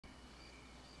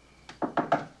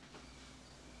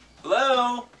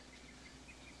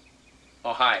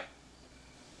Oh, hi.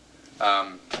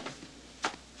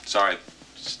 Sorry.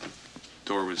 Just,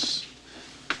 door was...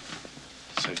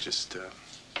 So just,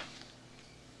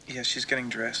 Yeah, she's getting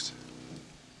dressed.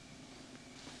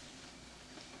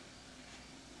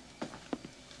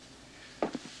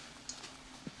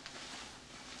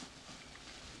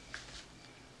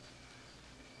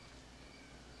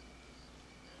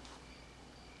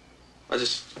 I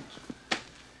just...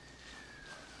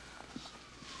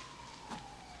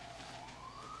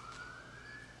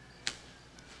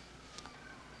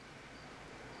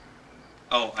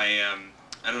 Oh, I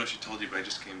don't know if she told you, but I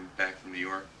just came back from New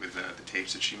York with the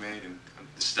tapes that she made, and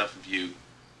the stuff of you.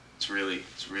 It's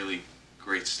really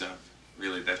great stuff.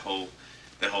 Really, that whole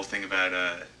thing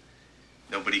about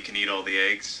nobody can eat all the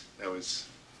eggs. That was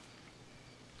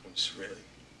really.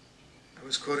 I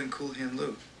was quoting Cool Hand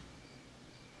Luke.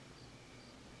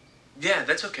 Yeah,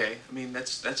 that's okay. I mean,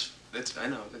 that's I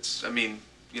know. That's, I mean,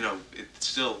 you know, it's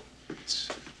still, it's...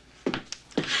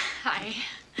 Hi.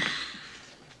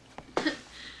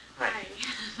 Hi.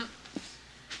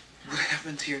 What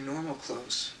happened to your normal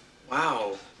clothes?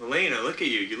 Wow, Lelaina, look at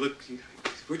you.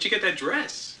 Where'd you get that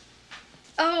dress?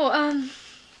 Oh,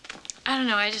 I don't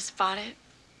know. I just bought it.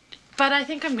 But I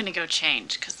think I'm gonna go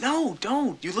change, cause... No,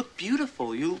 don't. You look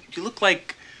beautiful. You look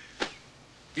like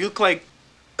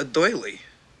a doily.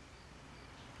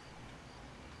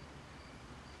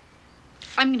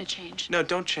 I'm gonna change. No,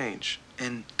 don't change.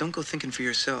 And don't go thinking for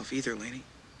yourself either, Lainey.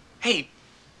 Hey,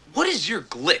 what is your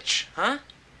glitch, huh?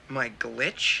 My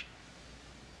glitch?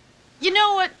 You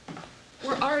know what?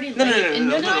 We're already late.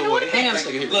 No, I don't wait. wanna Hang on a make-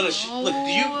 second.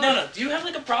 Look, do you have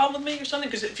like a problem with me or something?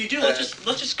 Because if you do, let's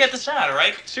just get this out, all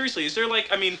right? Seriously, is there like,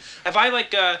 I mean, have I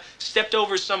like stepped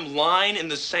over some line in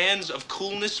the sands of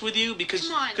coolness with you? Because,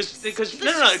 Come on. because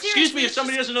no. Excuse me if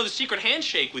somebody doesn't know the secret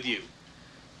handshake with you.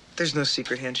 There's no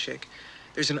secret handshake.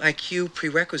 There's an IQ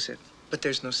prerequisite, but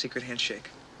there's no secret handshake.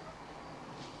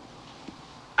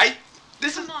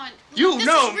 Come on. You This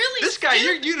know, is really this guy,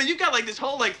 stupid. you got like this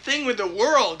whole like thing with the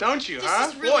world, don't you, This huh?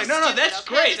 is really Boy, no, stupid, that's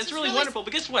okay? great. This That's is really really wonderful.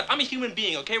 But guess what? I'm a human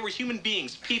being, okay? We're human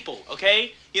beings, people,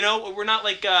 okay? You know, we're not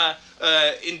like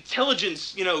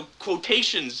intelligence, you know,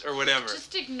 quotations or whatever.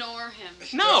 Just ignore him.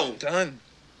 No. Done.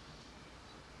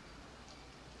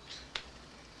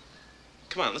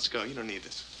 Come on, let's go. You don't need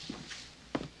this.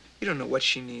 You don't know what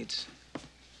she needs.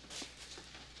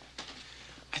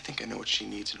 I think I know what she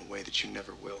needs in a way that you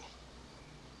never will.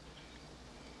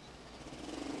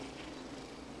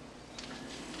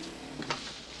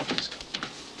 Let's go.